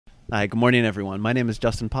Hi, good morning, everyone. My name is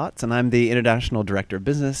Justin Potts, and I'm the International Director of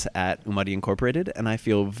Business at Umari Incorporated, and I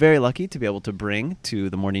feel very lucky to be able to bring to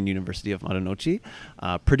the Morning University of Marunouchi,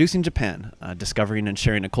 Producing Japan, Discovering and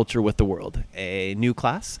Sharing a Culture with the World, a new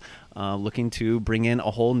class looking to bring in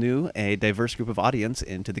a whole new, a diverse group of audience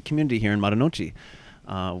into the community here in Marunouchi.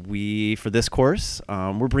 For this course,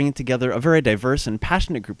 we're bringing together a very diverse and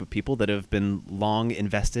passionate group of people that have been long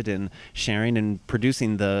invested in sharing and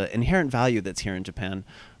producing the inherent value that's here in Japan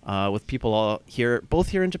with people all here, both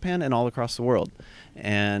here in Japan and all across the world.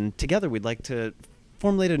 And together we'd like to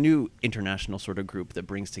formulate a new international sort of group that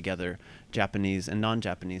brings together Japanese and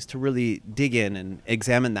non-Japanese to really dig in and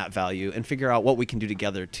examine that value and figure out what we can do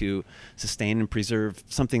together to sustain and preserve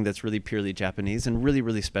something that's really purely Japanese and really,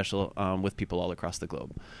 really special with people all across the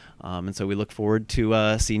globe. And so we look forward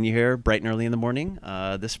to seeing you here bright and early in the morning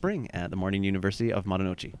this spring at the Morning University of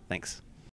Marunouchi. Thanks.